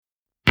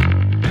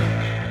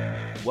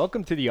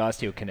Welcome to the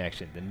Osteo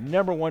Connection, the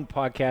 #1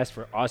 podcast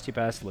for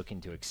osteopaths looking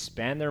to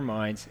expand their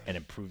minds and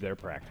improve their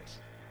practice.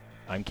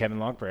 I'm Kevin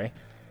Lockbray.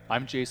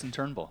 I'm Jason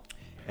Turnbull.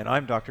 And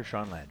I'm Dr.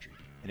 Sean Landry.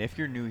 And if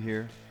you're new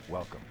here,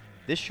 welcome.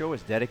 This show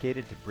is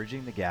dedicated to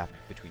bridging the gap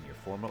between your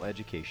formal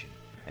education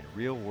and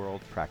real-world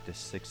practice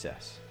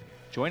success.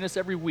 Join us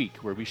every week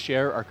where we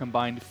share our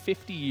combined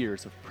 50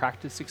 years of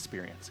practice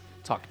experience,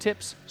 talk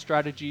tips,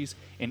 strategies,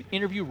 and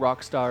interview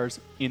rock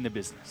stars in the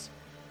business.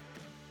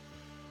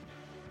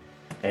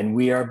 And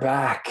we are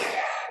back.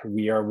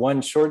 We are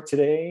one short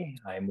today.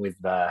 I'm with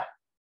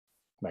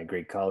my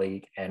great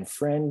colleague and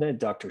friend,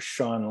 Dr.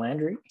 Sean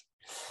Landry.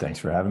 Thanks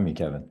for having me,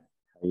 Kevin.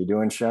 How you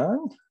doing,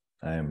 Sean?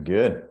 I am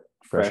good.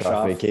 Fresh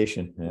off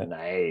vacation. Yeah.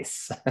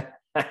 Nice.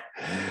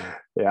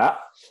 Yeah.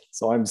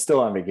 So I'm still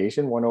on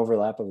vacation, one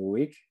overlap of a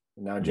week.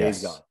 Now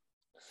Jay's gone.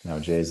 Now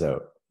Jay's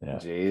out. Yeah.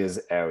 Jay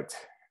is out.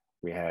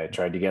 We had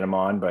tried to get him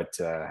on, but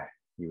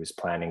he was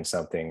planning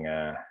something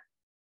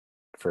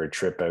for a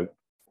trip out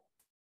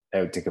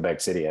to Quebec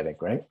City, I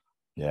think, right?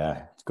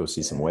 Yeah. Let's go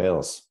see some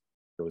whales.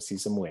 Go see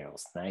some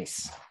whales.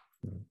 Nice.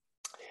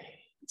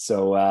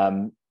 So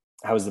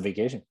how was the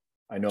vacation?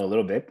 I know a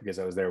little bit because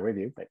I was there with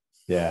you, but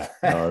yeah,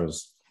 no,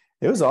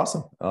 it was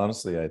awesome.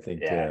 Honestly, I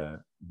think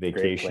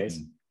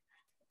vacation.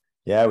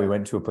 Yeah, we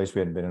went to a place we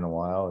hadn't been in a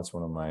while. It's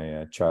one of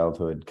my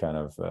childhood kind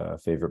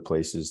of favorite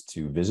places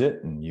to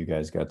visit, and you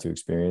guys got to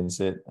experience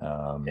it.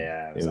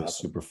 It was awesome.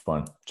 Super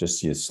fun.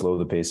 Just you slow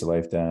the pace of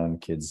life down.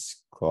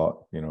 Kids,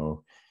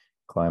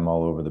 climb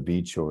all over the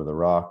beach, over the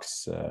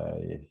rocks.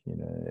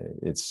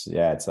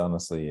 It's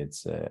honestly,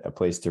 it's a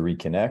place to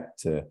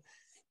reconnect,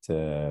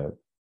 to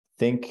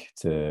think,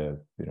 to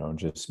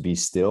just be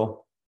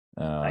still.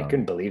 I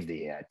couldn't believe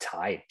the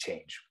tide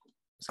change.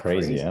 It's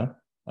crazy, yeah.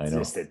 I know.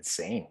 It's just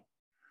insane.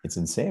 It's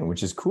insane,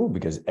 which is cool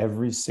because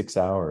every 6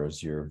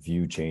 hours your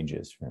view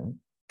changes, right?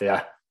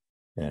 Yeah.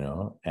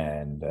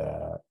 And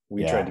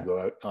we tried to go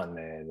out on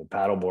the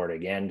paddleboard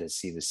again to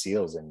see the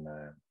seals, and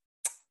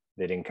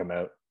they didn't come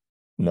out.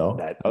 No,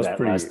 that was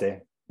pretty last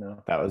day.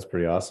 No, that was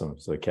pretty awesome.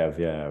 So Kev,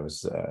 it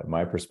was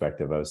my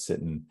perspective. I was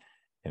sitting,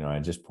 I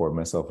just poured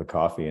myself a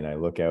coffee and I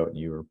look out and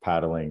you were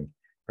paddling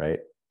right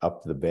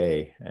up the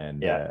bay,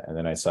 and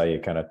then I saw you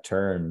kind of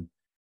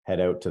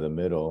head out to the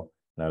middle.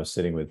 And I was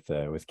sitting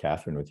with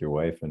Catherine, with your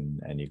wife,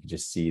 and you could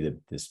just see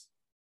this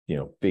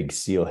big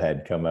seal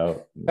head come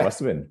out. It must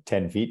have been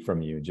 10 feet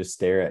from you, just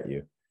stare at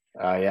you.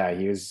 Yeah,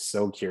 he was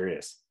so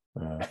curious.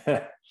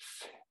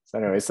 So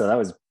anyway, so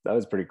that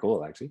was pretty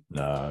cool, actually.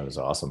 No, it was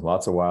awesome.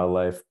 Lots of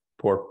wildlife,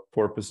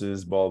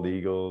 porpoises, bald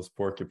eagles,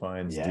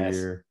 porcupines,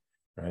 deer,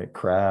 right?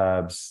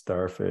 Crabs,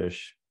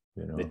 starfish.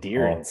 The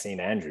deer in St.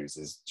 Andrews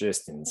is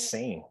just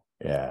insane.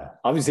 Yeah.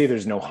 Obviously,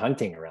 there's no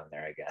hunting around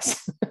there, I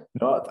guess.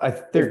 No,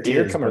 there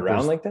deer come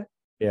around like that?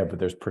 Yeah, but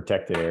there's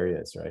protected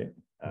areas, right?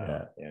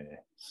 Yeah.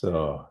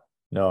 So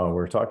no,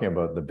 we're talking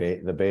about the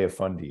Bay of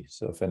Fundy.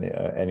 So if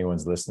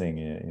anyone's listening,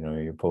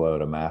 you pull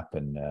out a map,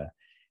 and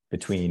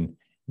between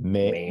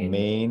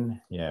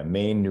Maine,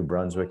 New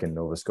Brunswick, and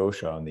Nova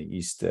Scotia on the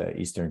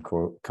eastern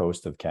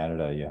coast of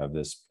Canada, you have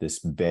this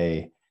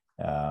bay.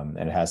 And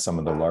it has some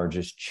of the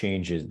largest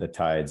changes, the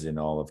tides in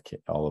all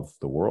of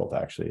the world.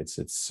 Actually, it's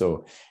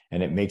so,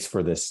 and it makes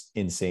for this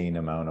insane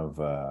amount of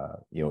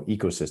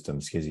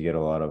ecosystems, because you get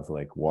a lot of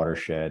like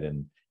watershed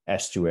and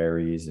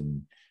estuaries,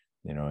 and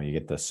you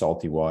get the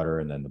salty water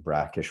and then the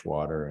brackish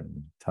water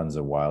and tons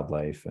of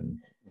wildlife, and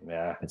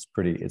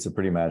it's a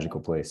pretty magical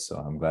place. So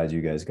I'm glad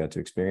you guys got to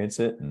experience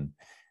it,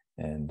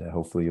 and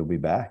hopefully you'll be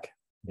back.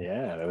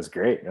 Yeah, that was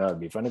great. It'd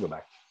be fun to go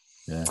back.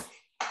 Yeah.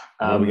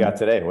 What do we got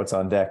today? What's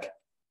on deck?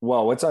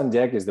 Well, what's on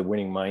deck is the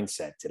winning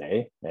mindset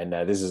today. And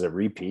this is a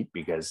repeat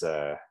because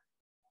the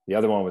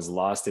other one was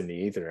lost in the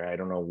ether. I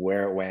don't know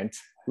where it went.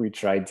 We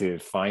tried to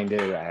find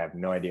it. I have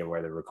no idea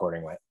where the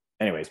recording went.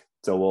 Anyways,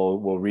 so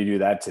we'll redo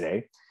that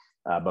today.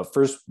 But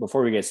first,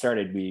 before we get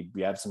started, we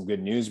have some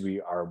good news.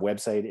 Our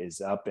website is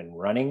up and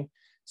running.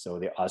 So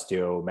the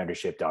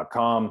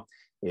osteomentorship.com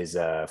is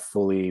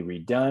fully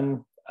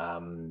redone,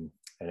 and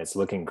it's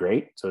looking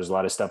great. So there's a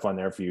lot of stuff on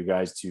there for you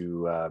guys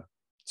to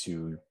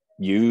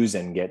use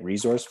and get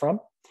resource from,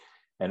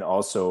 and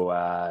also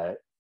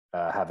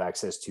have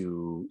access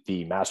to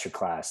the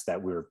masterclass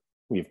that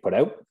we've put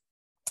out,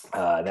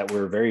 that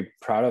we're very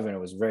proud of, and it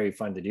was very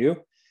fun to do.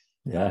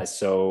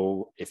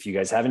 So if you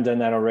guys haven't done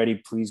that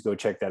already, please go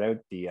check that out,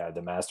 the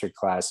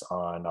masterclass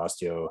on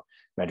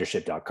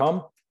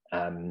osteomentorship.com.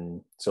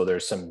 So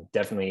there's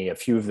definitely a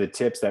few of the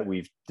tips that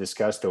we've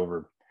discussed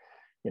over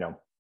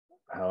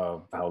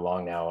how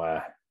long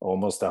now,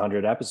 almost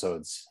 100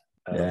 episodes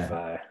of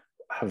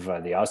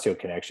the Osteo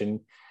Connection.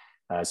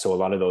 So a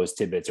lot of those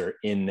tidbits are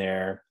in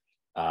there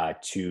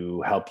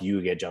to help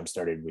you get jump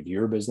started with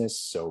your business.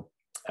 So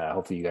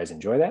hopefully you guys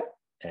enjoy that,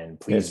 and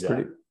please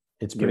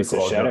it's give pretty us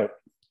cool. a shout out.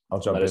 I'll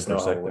jump in for a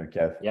second,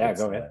 Kev. Yeah,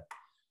 go ahead.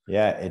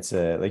 It's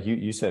like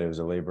you said, it was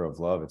a labor of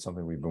love. It's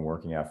something we've been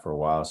working at for a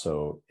while.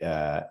 So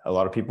a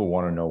lot of people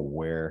want to know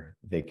where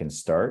they can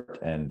start,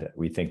 and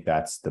we think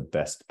that's the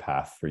best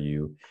path for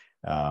you.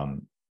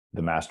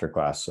 The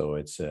masterclass. So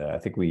it's I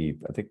think we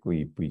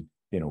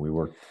we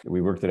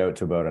worked it out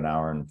to about an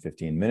hour and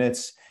 15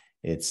 minutes.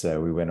 It's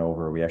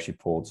we actually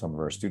polled some of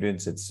our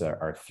students. It's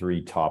our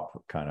 3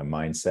 top kind of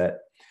mindset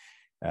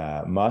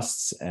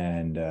musts,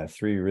 and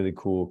 3 really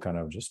cool kind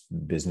of just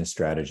business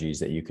strategies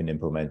that you can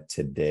implement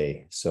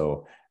today.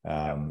 So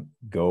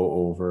go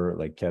over,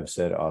 like Kev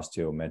said,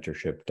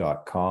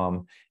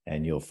 osteomentorship.com,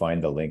 and you'll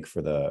find the link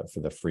for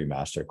the free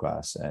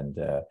masterclass.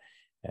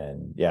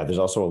 And yeah, there's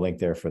also a link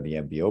there for the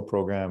MBO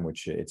program,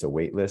 which it's a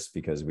wait list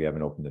because we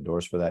haven't opened the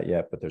doors for that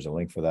yet, but there's a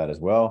link for that as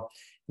well.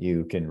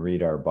 You can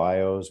read our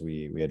bios.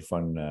 We had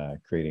fun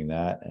creating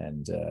that,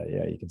 and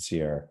yeah, you can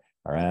see our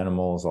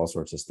animals, all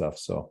sorts of stuff.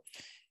 So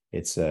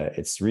it's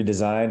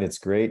redesigned. It's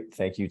great.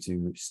 Thank you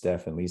to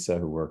Steph and Lisa,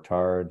 who worked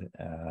hard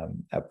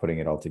at putting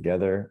it all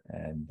together.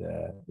 And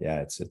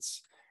yeah,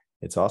 it's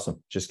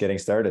awesome. Just getting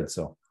started.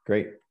 So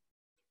great.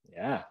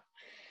 Yeah.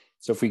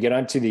 So if we get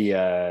onto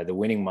the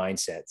winning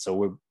mindset,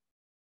 so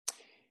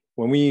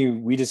when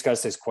we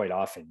discuss this quite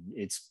often,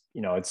 it's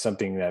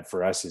something that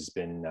for us has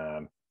been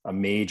a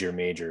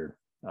major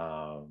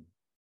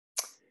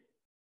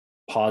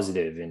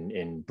positive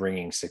in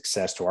bringing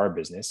success to our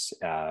business,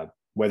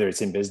 whether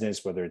it's in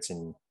business, whether it's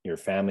in your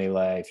family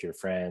life, your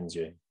friends,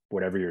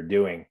 whatever you're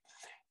doing.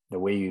 The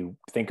way you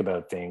think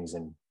about things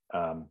and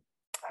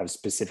have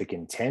specific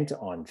intent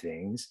on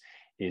things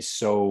is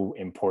so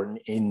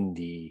important in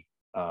the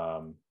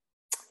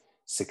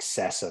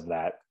success of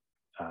that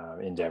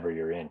endeavor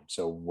you're in.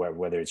 So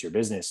whether it's your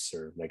business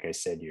or, like I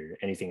said,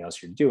 anything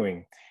else you're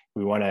doing,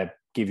 we want to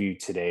give you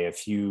today a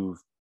few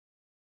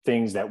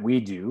things that we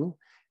do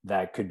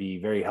that could be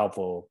very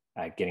helpful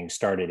at getting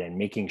started and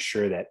making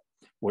sure that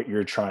what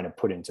you're trying to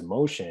put into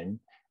motion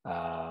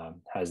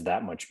has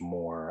that much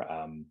more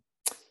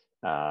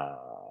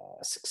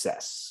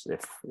success,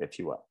 if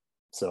you will.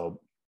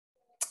 So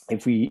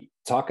if we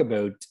talk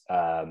about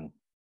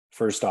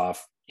first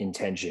off,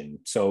 intention.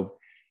 So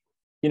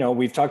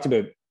we've talked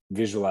about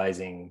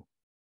visualizing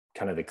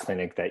kind of the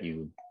clinic that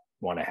you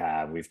want to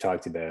have. We've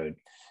talked about,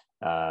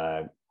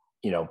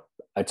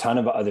 a ton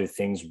of other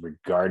things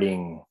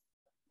regarding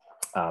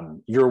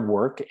your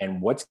work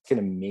and what's going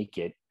to make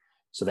it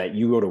so that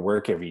you go to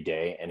work every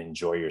day and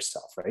enjoy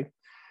yourself, right?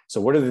 So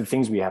what are the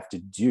things we have to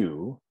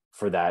do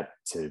for that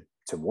to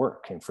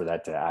work and for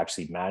that to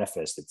actually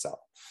manifest itself?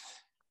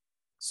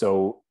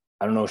 So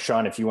I don't know,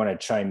 Sean, if you want to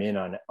chime in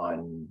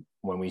on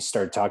when we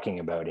start talking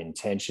about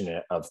intention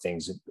of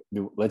things,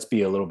 let's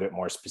be a little bit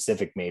more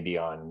specific maybe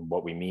on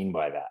what we mean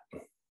by that.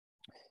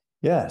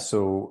 Yeah.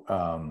 So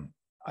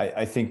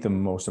I think the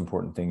most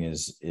important thing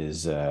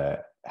is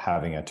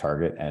having a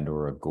target and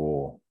or a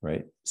goal,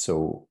 right?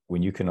 So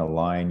when you can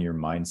align your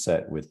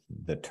mindset with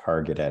the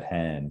target at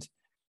hand,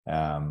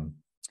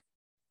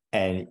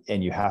 and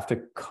you have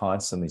to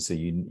constantly, so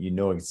you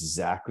know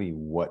exactly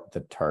what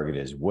the target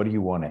is. What do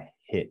you want to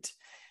hit?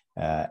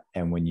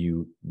 And when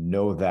you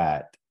know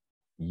that,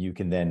 you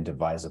can then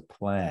devise a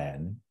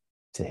plan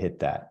to hit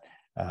that.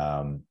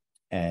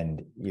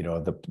 And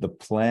the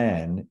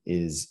plan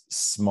is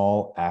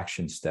small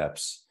action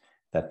steps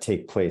that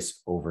take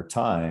place over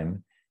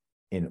time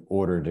in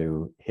order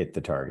to hit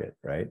the target,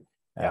 right?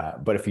 Yeah.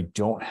 But if you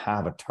don't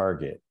have a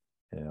target,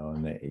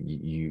 and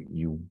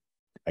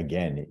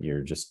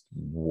you're just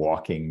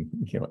walking,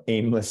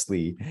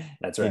 aimlessly.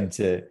 That's right.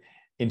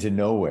 into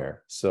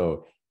nowhere.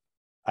 So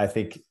I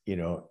think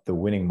the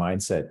winning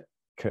mindset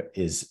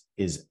is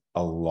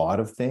a lot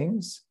of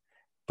things,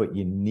 but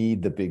you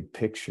need the big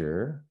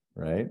picture,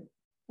 right?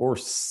 Or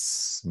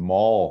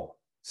small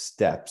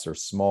steps or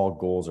small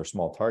goals or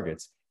small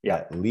targets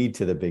that lead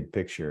to the big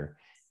picture.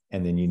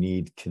 And then you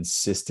need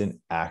consistent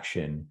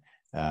action.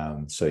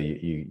 So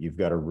you've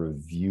got to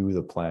review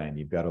the plan.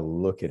 You've got to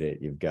look at it.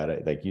 You've got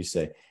to, like you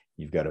say,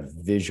 you've got to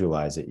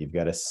visualize it. You've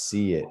got to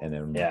see it. And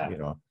then,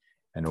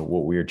 and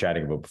what we were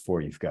chatting about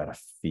before, you've got to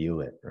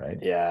feel it, right?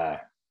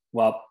 Yeah.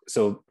 Well,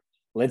 so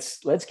let's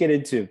get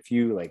into a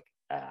few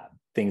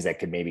things that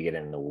could maybe get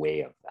in the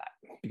way of that,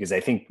 because I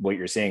think what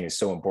you're saying is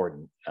so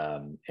important.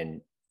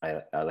 And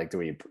I like the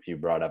way you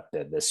brought up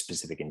the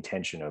specific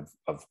intention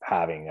of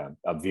having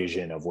a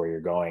vision of where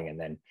you're going, and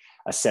then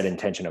a set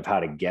intention of how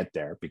to get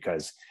there,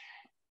 because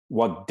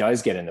what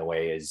does get in the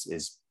way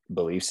is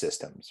belief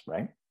systems,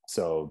 right?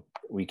 So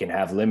we can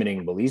have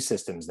limiting belief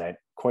systems that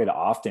quite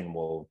often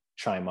will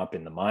chime up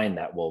in the mind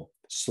that will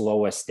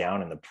slow us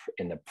down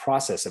in the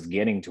process of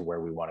getting to where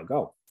we want to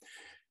go.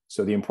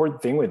 So the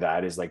important thing with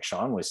that is, like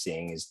Sean was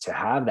saying, is to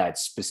have that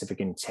specific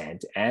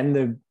intent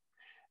and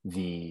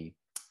the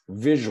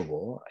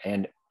visual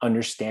and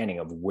understanding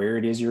of where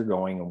it is you're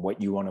going and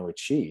what you want to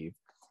achieve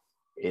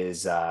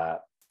is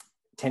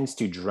tends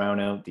to drown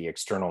out the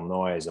external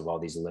noise of all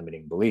these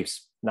limiting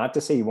beliefs. Not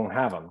to say you won't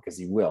have them, because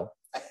you will.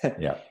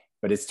 Yeah.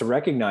 But it's to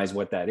recognize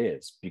what that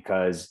is,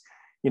 because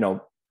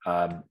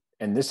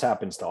and this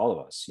happens to all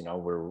of us.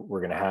 We're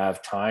going to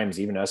have times,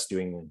 even us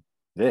doing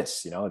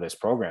this, this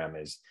program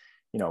is,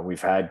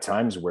 we've had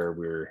times where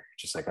we're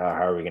just like, how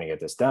are we going to get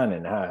this done?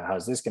 And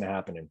how's this going to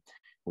happen? And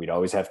we'd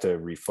always have to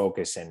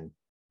refocus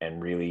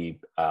and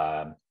really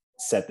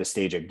set the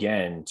stage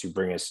again to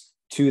bring us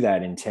to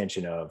that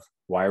intention of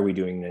why are we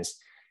doing this?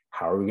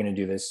 How are we going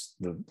to do this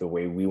the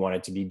way we want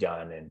it to be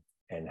done,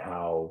 and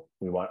how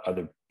we want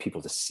other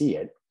people to see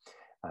it.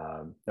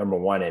 Number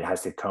one, it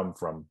has to come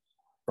from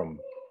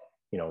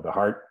the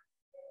heart,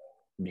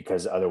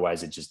 because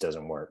otherwise it just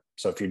doesn't work.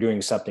 So if you're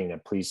doing something to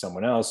please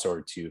someone else,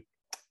 or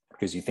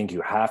because you think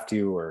you have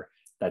to, or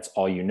that's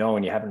all you know,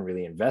 and you haven't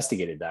really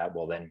investigated that,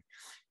 well, then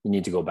you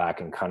need to go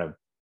back and kind of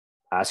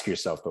ask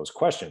yourself those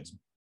questions.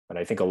 But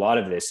I think a lot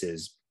of this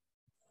is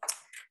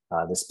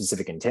the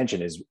specific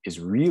intention is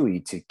really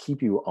to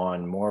keep you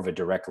on more of a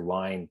direct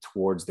line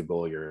towards the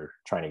goal you're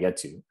trying to get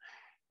to,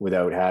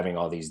 without having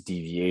all these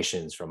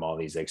deviations from all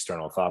these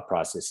external thought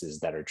processes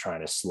that are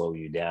trying to slow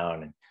you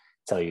down and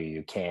tell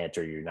you can't,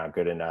 or you're not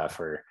good enough,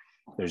 or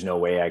there's no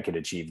way I could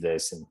achieve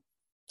this. And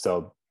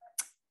so,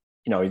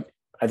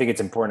 I think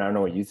it's important. I don't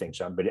know what you think,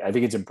 Sean, but I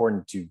think it's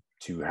important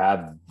to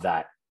have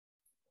that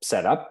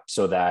set up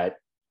so that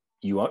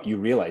you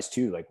realize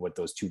too, like, what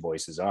those two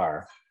voices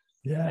are.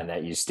 Yeah. And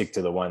that you stick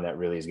to the one that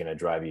really is going to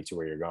drive you to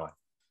where you're going.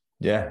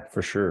 Yeah,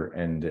 for sure.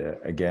 And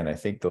again, I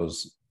think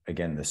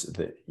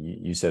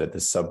you said it,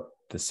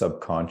 the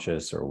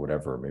subconscious, or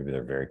whatever, maybe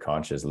they're very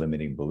conscious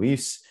limiting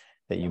beliefs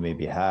that you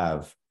maybe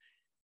have,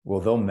 well,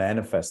 they'll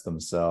manifest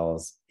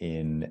themselves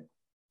in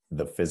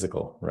the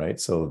physical, right?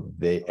 So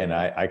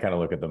I kind of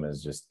look at them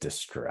as just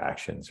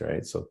distractions,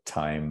 right? So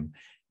time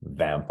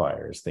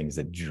vampires, things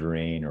that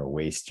drain or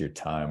waste your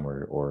time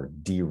or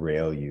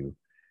derail you,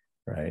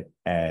 right?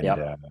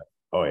 And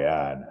oh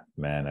yeah,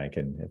 man,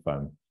 if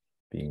I'm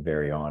being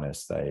very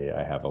honest,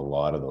 I have a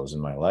lot of those in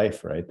my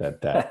life, right?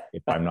 That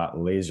if I'm not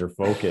laser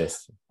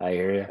focused, I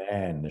hear you.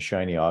 Man, the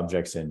shiny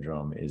object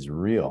syndrome is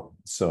real.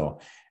 So,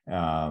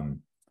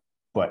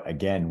 but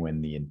again,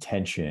 when the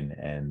intention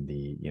and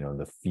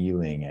the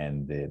feeling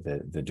and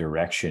the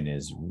direction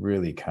is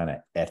really kind of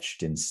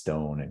etched in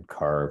stone and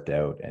carved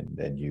out, and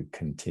then you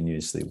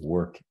continuously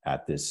work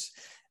at this,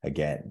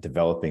 again,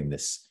 developing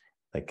this,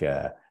 like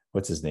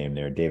what's his name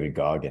there? David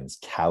Goggins,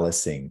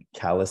 callousing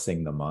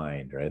the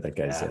mind, right? That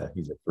guy's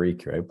he's a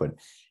freak, right? But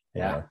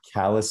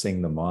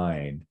callousing the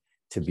mind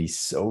to be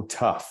so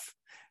tough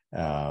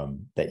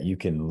that you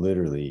can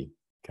literally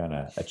kind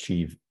of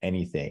achieve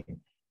anything.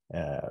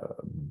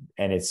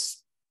 And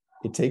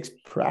it takes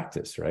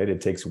practice, right? It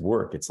takes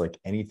work. It's like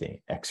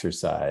anything.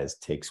 Exercise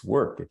takes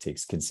work. It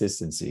takes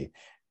consistency.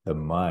 The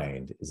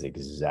mind is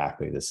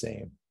exactly the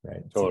same,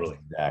 right? Totally.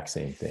 It's the exact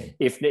same thing.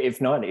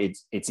 If not,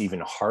 it's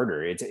even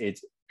harder.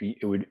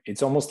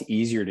 It's almost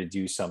easier to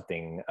do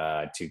something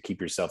to keep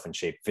yourself in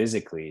shape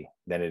physically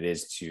than it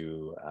is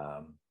to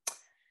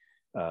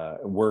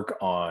work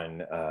on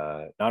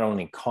not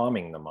only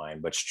calming the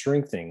mind, but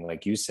strengthening,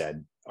 like you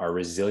said, our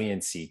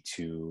resiliency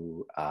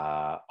to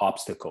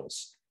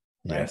obstacles.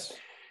 Right? Yes.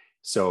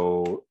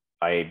 So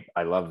I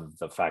love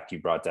the fact you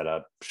brought that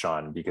up,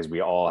 Sean, because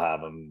we all have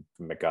them.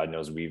 God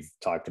knows we've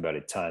talked about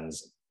it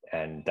tons.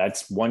 And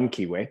that's one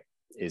key way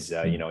is,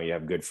 you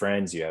have good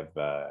friends, you have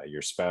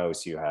your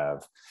spouse, you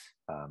have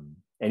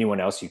anyone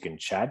else you can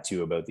chat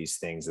to about these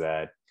things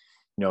that,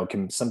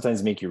 can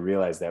sometimes make you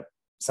realize that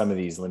some of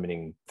these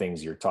limiting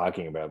things you're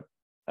talking about,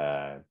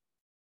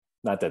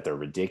 not that they're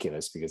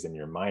ridiculous, because in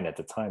your mind at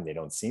the time, they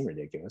don't seem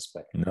ridiculous,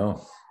 but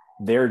no,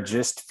 they're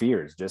just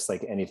fears. Just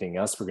like anything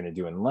else we're going to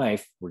do in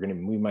life,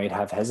 we might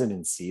have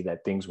hesitancy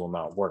that things will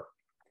not work.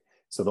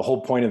 So the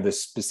whole point of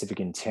this specific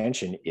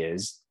intention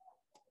is,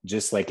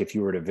 just like if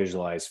you were to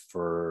visualize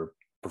for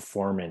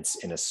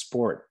performance in a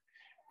sport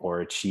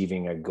or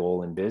achieving a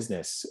goal in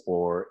business,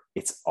 or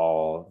it's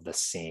all the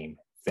same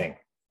thing,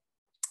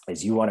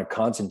 is you want to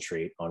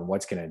concentrate on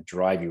what's going to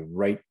drive you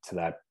right to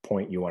that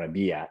point you want to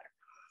be at.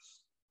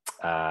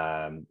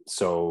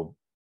 So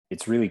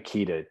it's really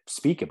key to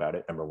speak about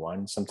it. Number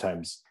one,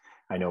 sometimes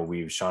I know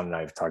Sean and I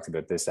have talked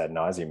about this ad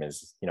nauseum,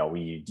 is,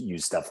 we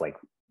use stuff like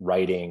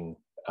writing,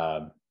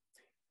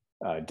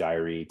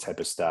 diary type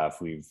of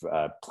stuff. We've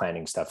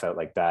planning stuff out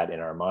like that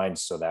in our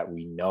minds so that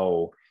we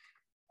know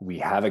we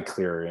have a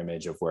clearer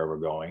image of where we're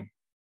going,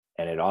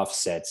 and it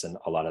offsets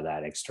a lot of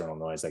that external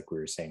noise, like we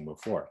were saying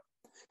before.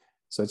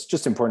 So it's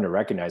just important to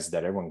recognize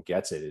that everyone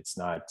gets it. It's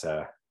not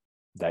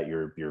that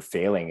you're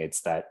failing.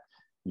 It's that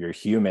you're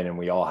human and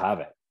we all have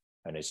it.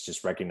 And it's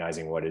just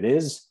recognizing what it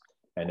is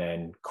and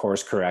then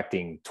course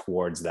correcting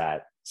towards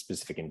that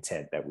specific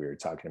intent that we were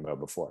talking about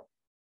before.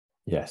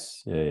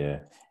 Yes. Yeah.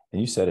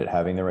 And you said it,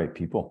 having the right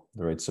people,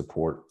 the right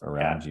support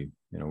around you.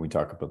 We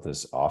talk about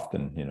this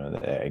often,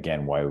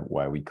 again,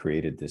 why we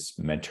created this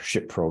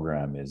mentorship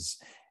program is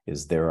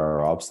there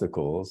are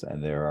obstacles,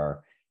 and there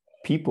are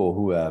people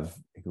who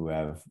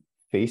have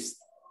faced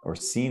or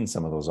seen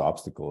some of those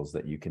obstacles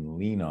that you can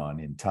lean on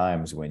in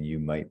times when you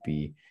might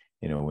be,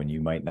 when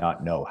you might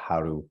not know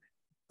how to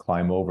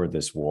climb over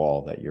this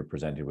wall that you're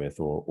presented with,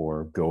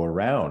 or go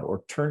around,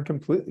 or turn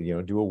completely,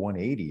 do a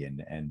 180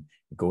 and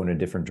go in a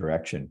different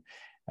direction.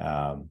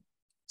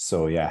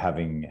 So yeah,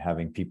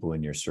 having people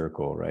in your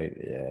circle, right?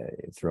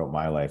 Throughout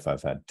my life,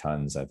 I've had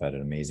tons. I've had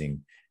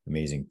amazing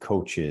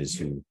coaches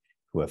who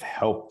have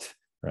helped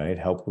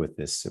with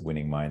this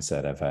winning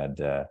mindset. I've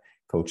had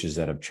coaches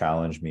that have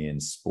challenged me in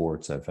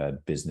sports. I've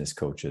had business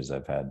coaches,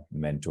 I've had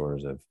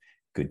mentors, I've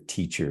good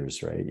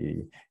teachers, right?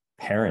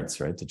 Parents,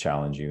 right, to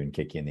challenge you and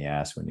kick you in the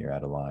ass when you're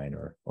out of line,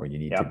 or you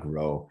need to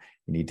grow.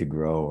 You need to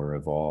grow or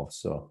evolve.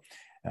 So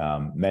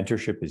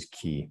mentorship is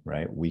key,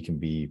 right? We can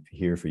be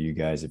here for you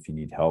guys if you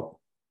need help.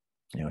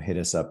 Hit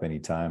us up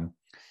anytime.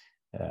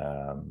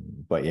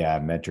 But yeah,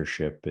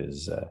 mentorship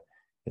is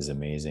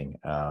amazing.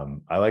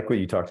 I like what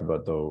you talked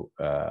about though,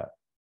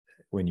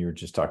 when you were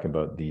just talking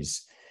about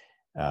these,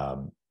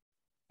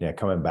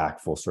 coming back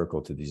full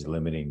circle to these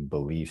limiting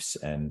beliefs,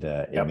 and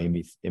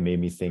it made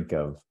me think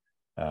of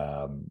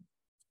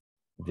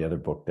the other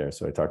book there.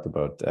 So I talked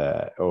about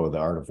The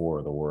Art of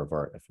War, The War of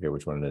Art. I forget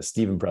which one it is.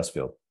 Steven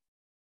Pressfield.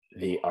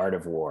 The Art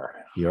of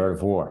War. The Art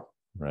of War,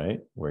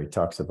 right? Where he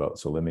talks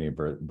about limiting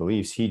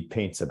beliefs. He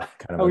paints a kind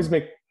of. I always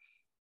make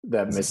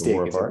that mistake.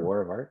 Is it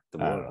War of Art? The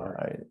War of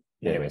Art.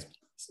 Anyways,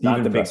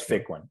 not the big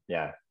thick one.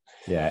 Yeah.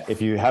 Yeah.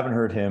 If you haven't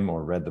heard him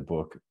or read the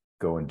book,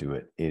 go and do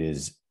it.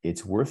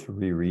 It's worth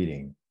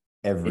rereading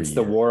every year. It's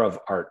The War of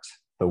Art.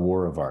 The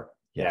War of Art.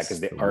 Yes, yeah, because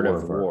the art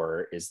of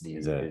war is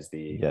the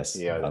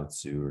Lao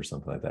Tzu or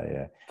something like that.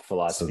 Yeah,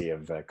 philosophy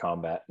of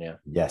combat. Yeah.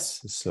 Yes.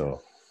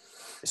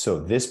 So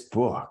this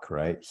book,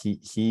 right?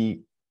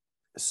 He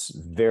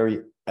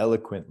very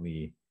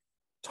eloquently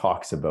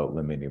talks about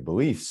limiting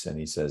beliefs, and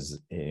he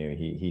says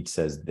he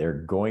says they're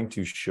going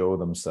to show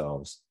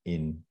themselves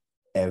in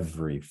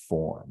every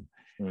form,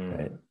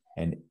 right?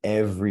 And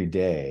every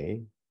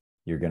day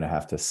you're going to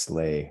have to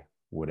slay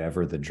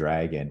whatever the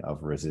dragon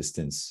of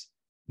resistance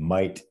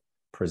might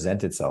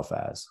present itself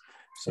as.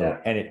 So,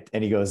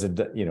 and he goes, it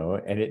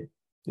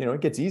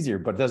gets easier,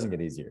 but it doesn't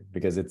get easier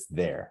because it's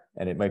there,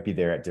 and it might be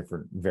there at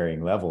different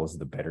varying levels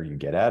the better you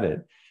get at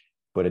it,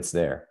 but it's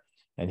there.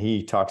 And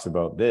he talks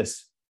about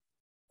this,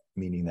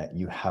 meaning that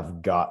you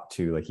have got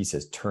to, like he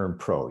says, turn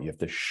pro. You have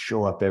to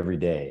show up every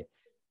day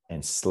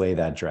and slay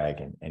that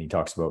dragon. And he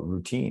talks about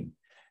routine.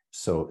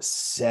 So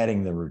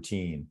setting the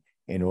routine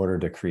in order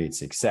to create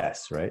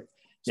success, right?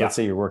 So let's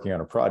say you're working on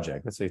a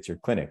project. Let's say it's your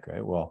clinic,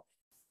 right? Well,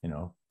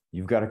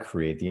 you've got to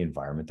create the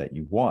environment that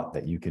you want,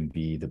 that you can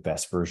be the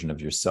best version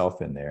of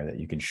yourself in there, that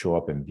you can show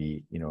up and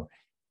be,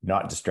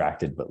 not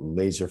distracted, but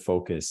laser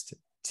focused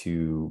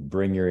to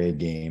bring your A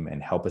game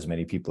and help as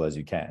many people as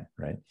you can.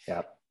 Right.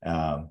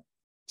 Yeah.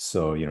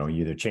 So, you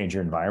either change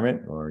your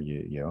environment, or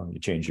you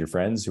change your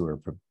friends who are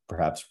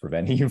perhaps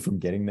preventing you from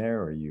getting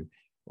there, or you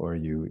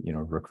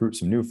recruit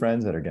some new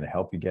friends that are going to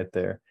help you get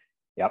there.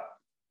 Yep.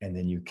 And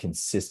then you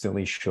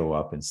consistently show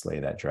up and slay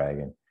that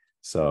dragon.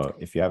 So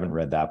if you haven't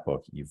read that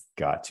book, you've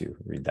got to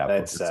read that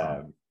book.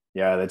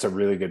 That's a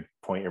really good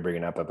point you're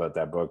bringing up about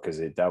that book, because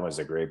that was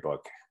a great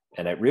book.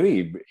 And it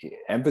really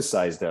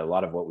emphasized a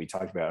lot of what we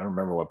talked about. I don't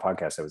remember what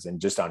podcast I was in,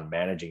 just on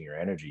managing your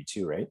energy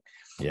too, right?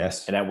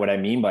 Yes. And what I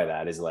mean by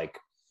that is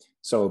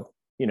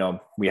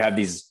we have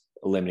these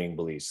limiting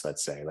beliefs,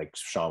 let's say, like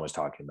Sean was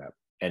talking about,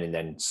 and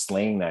then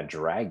slaying that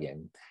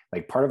dragon.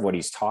 Like, part of what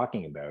he's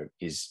talking about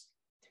is,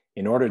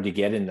 in order to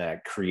get in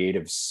that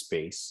creative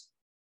space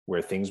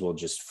where things will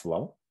just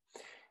flow,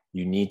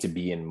 you need to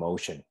be in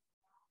motion.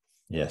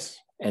 Yes.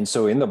 And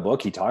so in the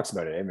book, he talks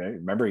about it. I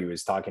remember he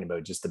was talking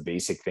about just the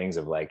basic things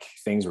of, like,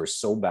 things were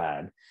so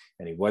bad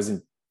and he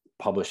wasn't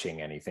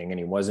publishing anything and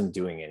he wasn't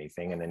doing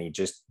anything. And then he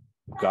just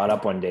got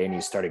up one day and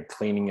he started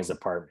cleaning his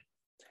apartment,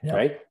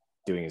 right?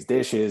 Doing his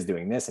dishes,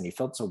 doing this. And he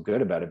felt so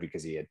good about it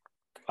because he had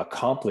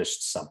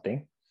accomplished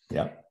something.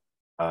 Yeah.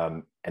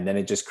 And then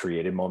it just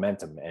created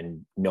momentum,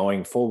 and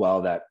knowing full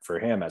well that for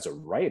him as a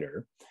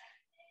writer,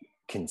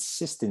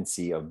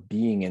 consistency of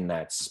being in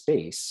that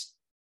space,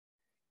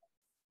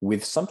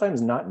 with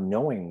sometimes not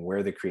knowing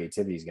where the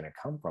creativity is going to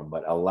come from,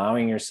 but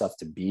allowing yourself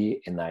to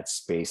be in that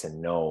space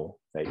and know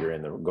that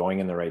you're going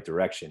in the right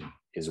direction,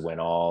 is when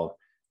all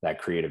that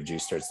creative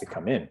juice starts to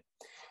come in.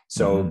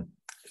 So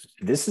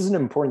this is an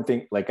important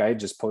thing. Like, I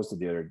just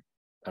posted I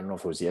don't know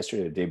if it was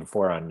yesterday or the day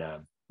before,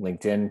 on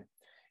LinkedIn,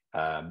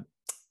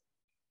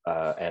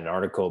 an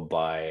article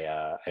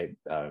by, it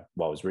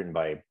was written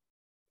by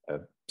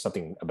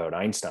something about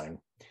Einstein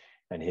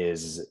and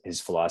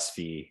his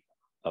philosophy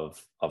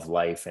of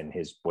life, and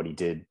what he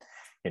did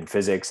in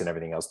physics and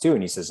everything else too.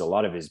 And he says a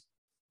lot of his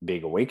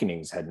big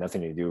awakenings had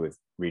nothing to do with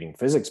reading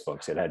physics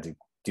books. It had to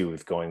do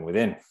with going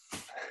within.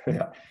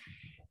 Yeah.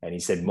 And he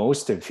said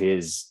most of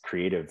his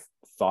creative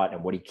thought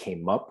and what he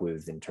came up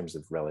with in terms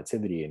of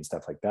relativity and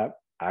stuff like that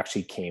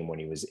actually came when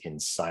he was in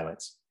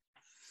silence.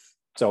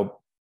 So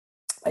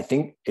I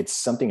think it's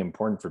something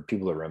important for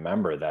people to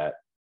remember that,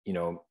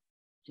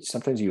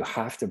 sometimes you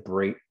have to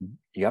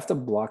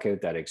block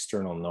out that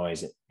external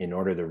noise in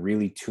order to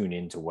really tune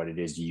into what it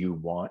is you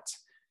want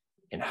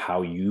and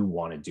how you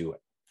want to do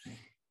it.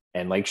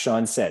 And like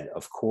Sean said,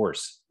 of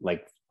course,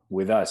 like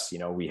with us,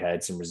 we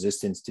had some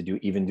resistance to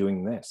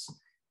doing this,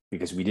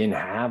 because we didn't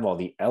have all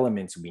the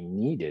elements we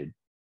needed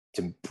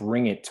to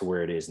bring it to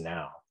where it is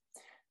now.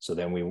 So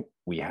then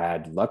we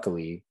had,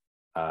 luckily,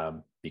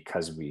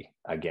 because we,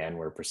 again,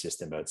 were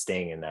persistent about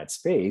staying in that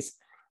space,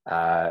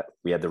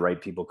 we had the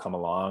right people come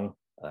along.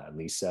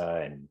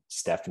 Lisa and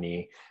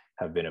Stephanie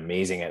have been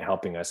amazing at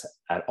helping us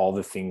at all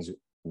the things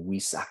we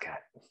suck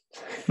at.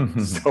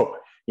 So,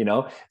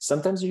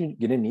 sometimes you're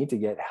going to need to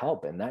get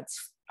help, and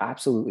that's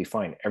absolutely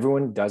fine.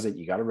 Everyone does it.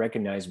 You got to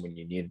recognize when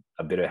you need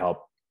a bit of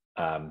help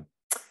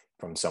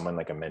from someone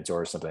like a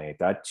mentor or something like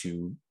that,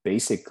 to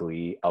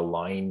basically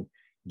align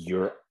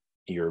your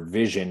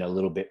vision a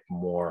little bit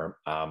more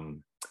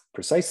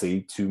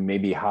precisely to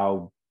maybe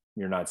how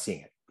you're not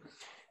seeing it.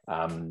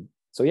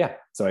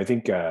 So I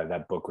think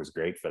that book was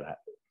great for that.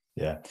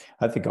 Yeah.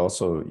 I think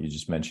also you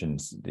just mentioned,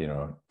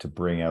 to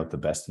bring out the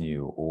best in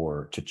you,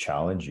 or to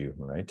challenge you,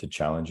 right? To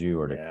challenge you,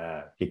 or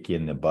to kick you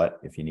in the butt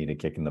if you need a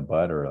kick in the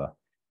butt, or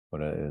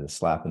a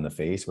slap in the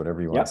face,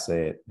 whatever you want to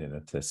say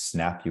it, to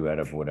snap you out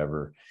of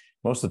whatever.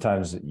 Most of the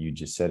times you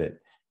just said it,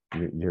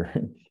 you're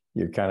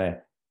kind of,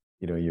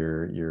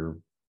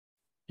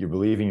 you're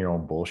believing your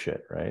own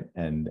bullshit, right?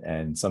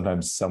 And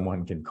sometimes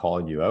someone can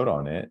call you out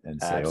on it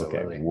and say,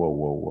 Absolutely. okay,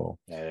 whoa.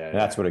 And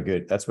that's what a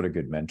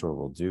good mentor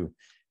will do.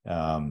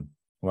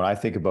 When I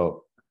think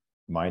about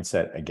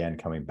mindset, again,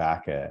 coming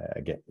back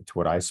again to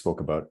what I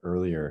spoke about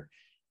earlier,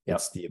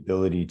 it's the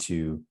ability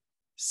to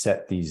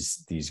set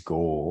these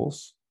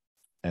goals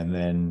and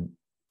then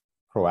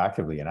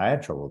proactively. And I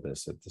had trouble with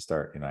this at the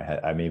start.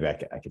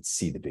 I could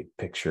see the big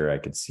picture. I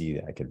could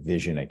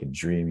vision, I could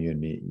dream.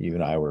 You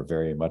and I were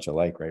very much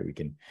alike, right?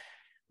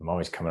 I'm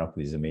always coming up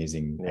with these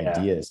amazing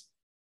ideas,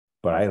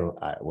 but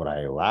what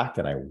I lack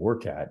and I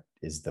work at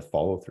is the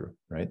follow through,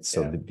 right?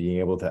 So being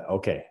able to,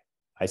 okay,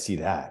 I see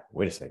that.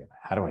 Wait a second.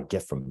 How do I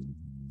get from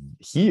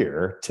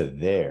here to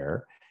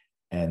there?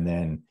 And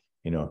then,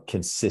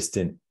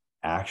 consistent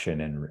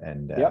action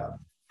and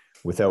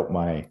without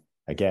my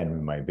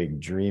big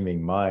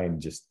dreaming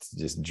mind,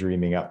 just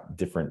dreaming up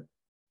different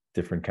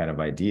kind of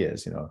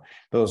ideas,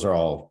 those are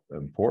all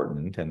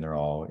important and they're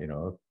all,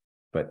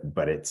 but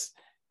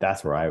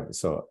that's where I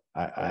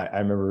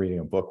remember reading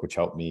a book which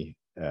helped me,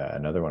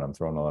 another one. I'm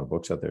throwing a lot of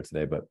books out there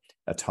today, but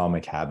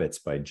Atomic Habits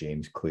by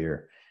James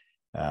Clear.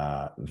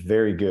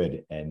 Very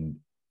good. And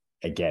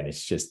again,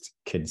 it's just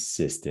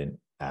consistent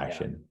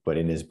action. But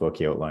in his book,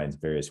 he outlines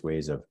various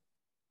ways of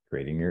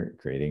creating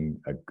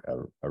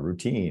a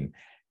routine,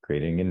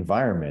 creating an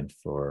environment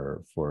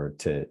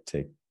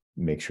to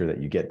make sure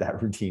that you get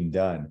that routine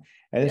done.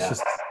 And it's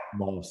just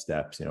small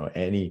steps.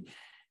 Any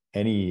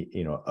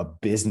a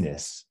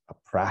business, a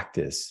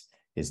practice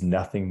is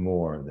nothing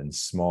more than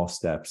small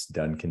steps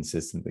done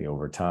consistently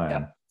over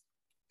time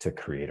to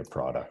create a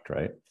product,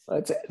 right?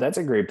 That's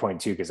a great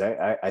point too, because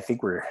I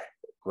think we're,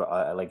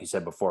 like you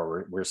said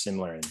before, we're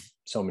similar in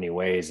so many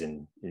ways,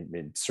 and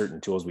in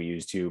certain tools we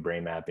use too,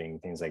 brain mapping,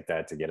 things like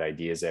that, to get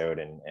ideas out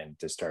and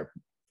to start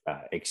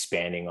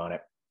expanding on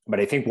it. But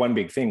I think one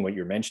big thing, what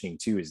you're mentioning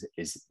too,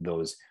 is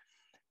those,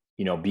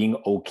 being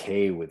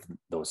okay with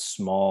those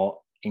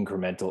small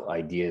incremental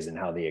ideas and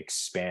how they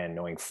expand,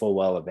 knowing full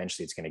well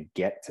eventually it's going to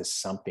get to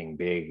something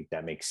big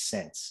that makes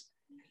sense.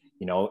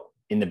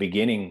 In the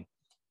beginning,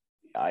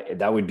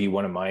 that would be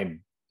one of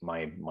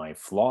my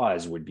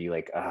flaws, would be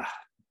like,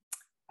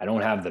 I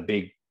don't have the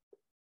big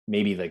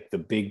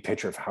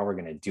picture of how we're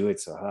going to do it.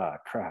 So,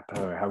 crap,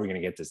 how are we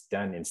going to get this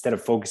done? Instead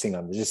of focusing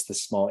on just the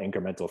small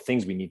incremental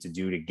things we need to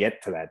do to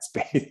get to that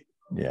space.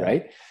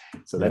 Right.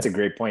 So that's a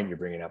great point you're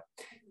bringing up.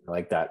 I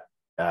like that.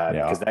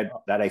 Because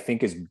that I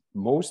think is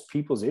most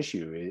people's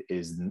issue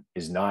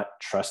is not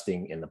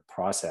trusting in the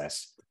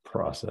process.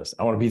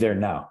 I want to be there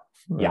now.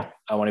 Yeah.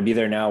 I want to be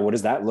there now. What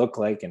does that look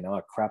like? And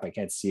crap, I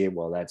can't see it.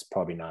 Well, that's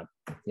probably not,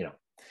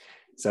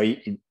 so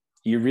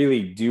you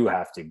really do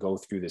have to go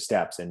through the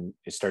steps and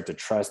start to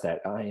trust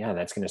that,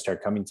 that's going to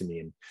start coming to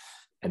me.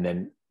 And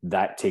then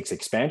that takes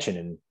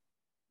expansion,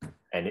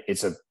 and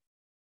it's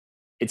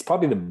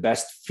probably the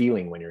best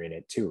feeling when you're in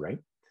it too, right?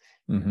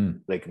 Mm-hmm.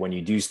 Like when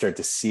you do start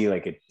to see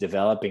like it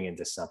developing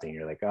into something,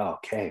 you're like, oh,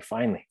 okay,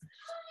 finally.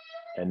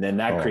 And then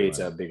that creates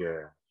a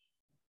bigger,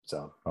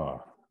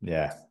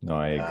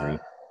 I agree.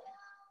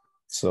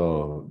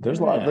 So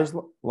there's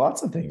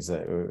lots of things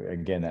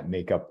that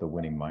make up the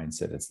winning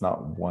mindset. It's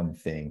not one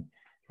thing.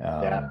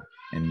 And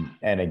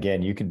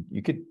again, you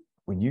could,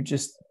 when you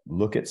just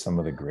look at some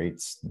of the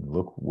greats,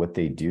 look what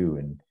they do,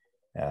 and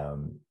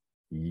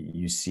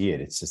you see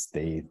it. It's just,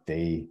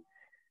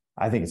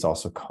 I think it's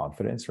also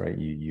confidence, right?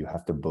 You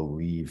have to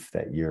believe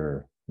that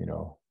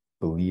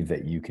believe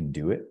that you can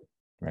do it,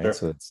 right? Sure.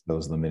 So it's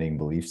those limiting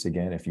beliefs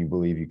again. If you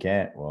believe you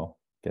can't, well,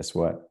 guess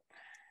what?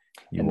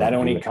 And that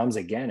only comes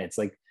again. It's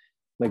like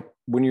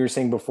when you were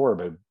saying before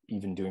about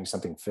even doing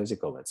something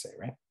physical, let's say,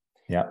 right?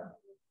 Yeah.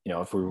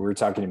 If we were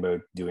talking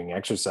about doing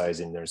exercise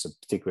and there's a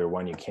particular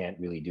one you can't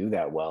really do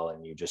that well,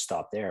 and you just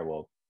stop there,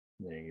 well,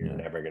 you're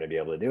never going to be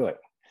able to do it.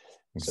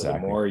 Exactly. So the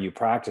more you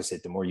practice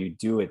it, the more you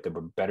do it, the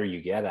better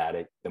you get at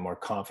it, the more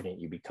confident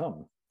you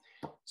become.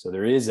 So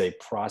there is a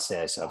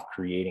process of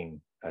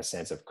creating a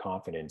sense of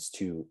confidence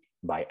too,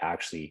 by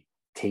actually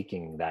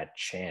taking that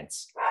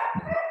chance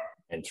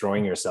and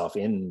throwing yourself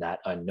in that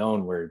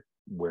unknown where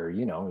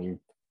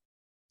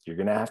you're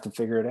going to have to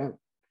figure it out.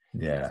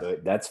 So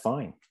that's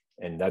fine.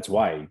 And that's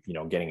why,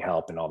 getting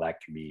help and all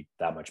that can be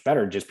that much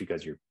better, just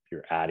because you're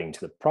you're adding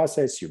to the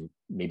process. You're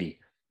maybe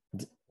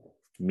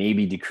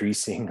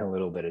decreasing a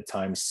little bit of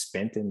time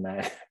spent in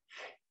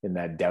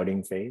that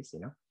doubting phase,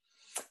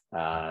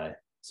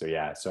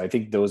 So I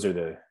think those are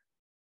the,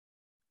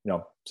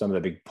 some of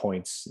the big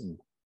points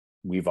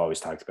we've always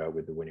talked about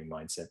with the winning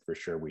mindset for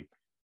sure.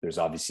 There's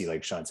obviously,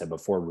 like Sean said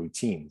before,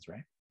 routines,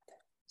 right?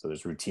 So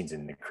there's routines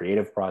in the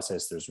creative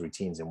process, there's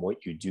routines in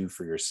what you do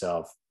for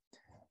yourself.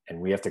 And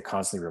we have to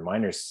constantly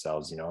remind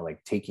ourselves,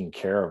 like taking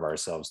care of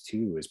ourselves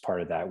too is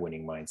part of that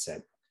winning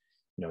mindset.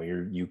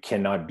 You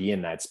cannot be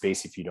in that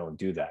space if you don't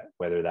do that,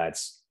 whether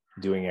that's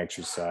doing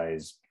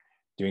exercise,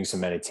 doing some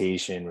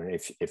meditation,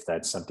 if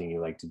that's something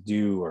you like to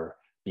do, or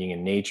being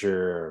in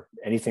nature or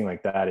anything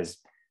like that is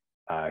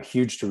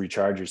huge to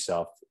recharge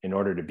yourself in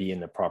order to be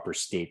in the proper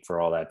state for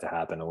all that to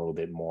happen a little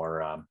bit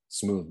more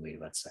smoothly,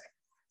 let's say.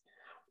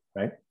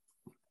 Right?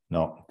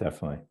 No,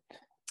 definitely.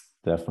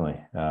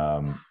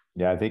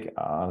 I think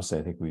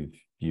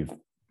you've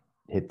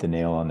hit the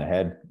nail on the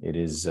head. It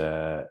is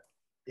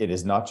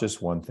not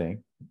just one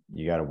thing.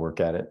 You got to work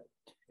at it.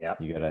 Yeah.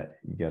 You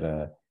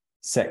gotta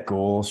set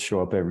goals,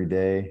 show up every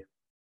day,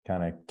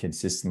 kind of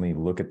consistently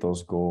look at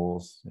those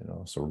goals,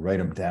 so write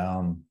them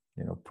down,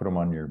 put them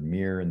on your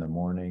mirror in the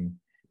morning,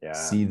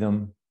 see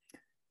them.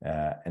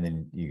 And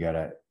then you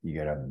gotta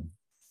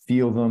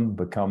feel them,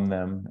 become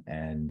them,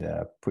 and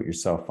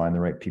find the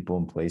right people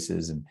and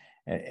places. And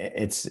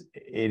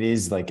it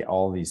is like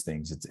all these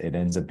things. It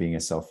ends up being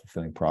a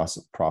self-fulfilling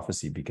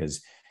prophecy,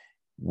 because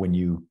when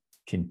you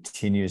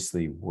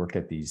continuously work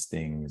at these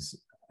things,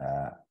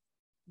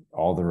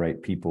 all the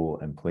right people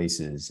and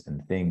places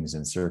and things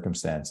and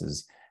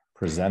circumstances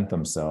present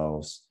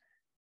themselves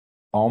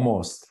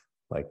almost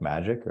like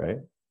magic, right?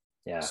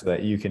 Yeah. So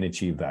that you can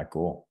achieve that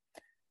goal.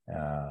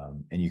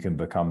 And you can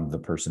become the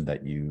person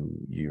that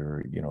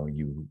you're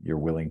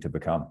willing to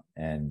become,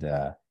 and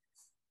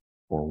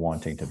or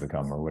wanting to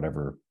become, or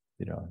whatever,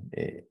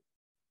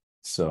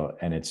 so,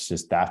 and it's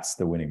just, that's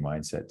the winning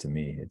mindset to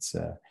me.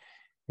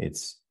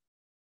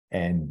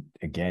 And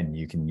again,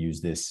 you can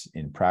use this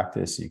in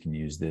practice, you can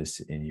use this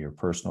in your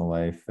personal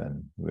life.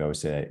 And we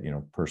always say,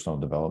 personal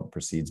development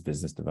precedes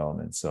business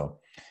development. So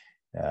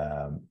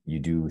you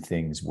do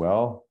things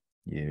well,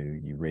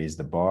 you raise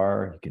the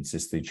bar, you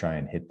consistently try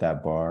and hit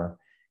that bar,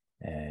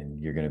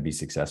 and you're going to be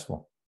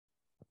successful.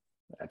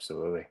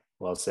 Absolutely.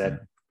 Well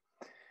said.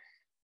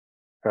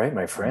 All right,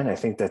 my friend, I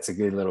think that's a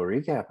good little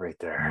recap right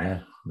there. Yeah,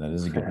 that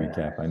is a good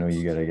recap. I know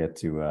you got to get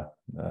to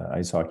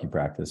ice hockey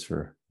practice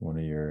for one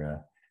of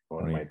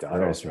my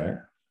daughters, right?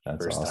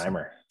 That's First awesome.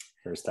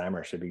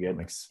 timer should be good.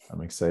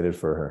 I'm excited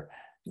for her.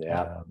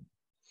 Yeah.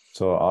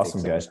 So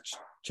awesome, guys.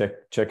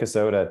 Check us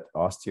out at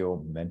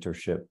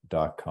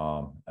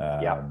osteomentorship.com.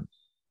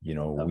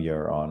 We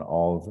are on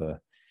all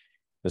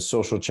the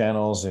social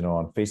channels,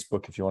 on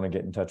Facebook, if you want to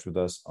get in touch with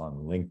us, on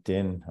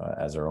LinkedIn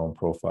as our own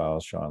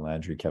profiles, Sean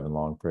Landry, Kevin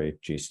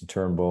Longpre, Jason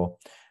Turnbull.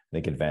 I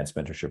think Advanced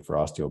Mentorship for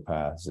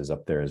Osteopaths is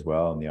up there as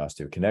well, and the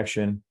Osteo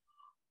Connection.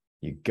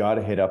 You got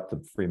to hit up the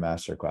free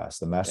masterclass.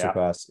 The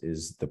masterclass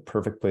is the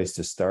perfect place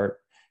to start.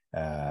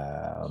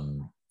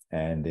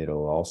 And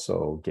it'll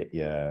also get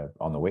you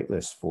on the wait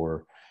list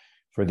for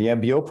the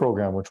MBO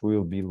program, which we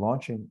will be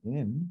launching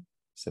in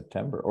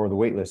September, or the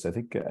wait list. I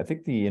think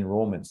the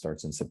enrollment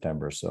starts in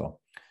September. So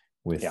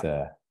with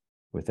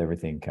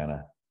everything kind of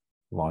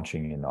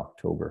launching in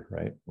October,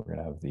 right? We're going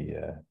to have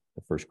the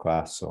first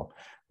class. So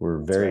we're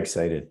very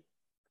excited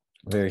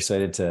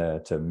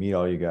to meet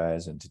all you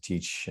guys and to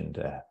teach and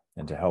to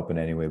help in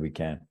any way we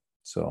can.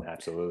 So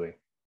absolutely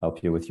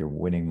help you with your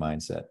winning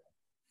mindset.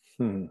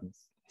 All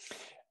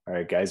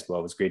right, guys. Well,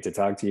 it was great to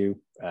talk to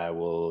you.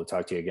 We'll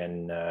talk to you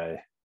again.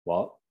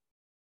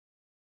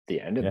 The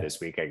end of this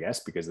week, I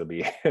guess, because there'll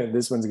be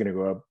this one's going to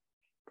go up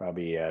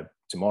probably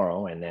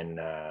tomorrow, and then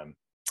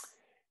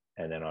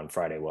on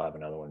Friday we'll have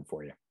another one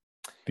for you.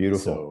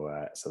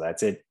 Beautiful. So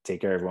that's it. Take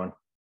care, everyone.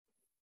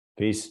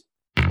 Peace.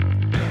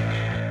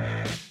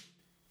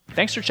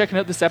 Thanks for checking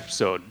out this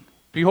episode.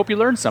 We hope you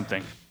learned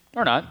something,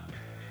 or not.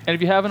 And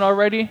if you haven't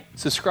already,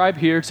 subscribe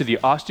here to the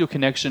Osteo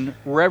Connection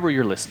wherever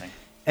you're listening.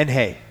 And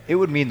hey, it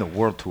would mean the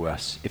world to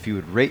us if you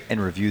would rate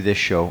and review this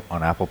show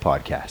on Apple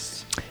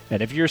Podcasts.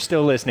 And if you're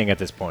still listening at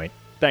this point,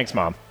 thanks,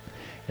 Mom.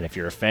 And if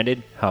you're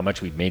offended how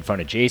much we've made fun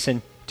of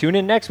Jason, tune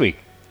in next week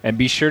and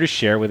be sure to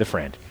share with a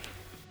friend.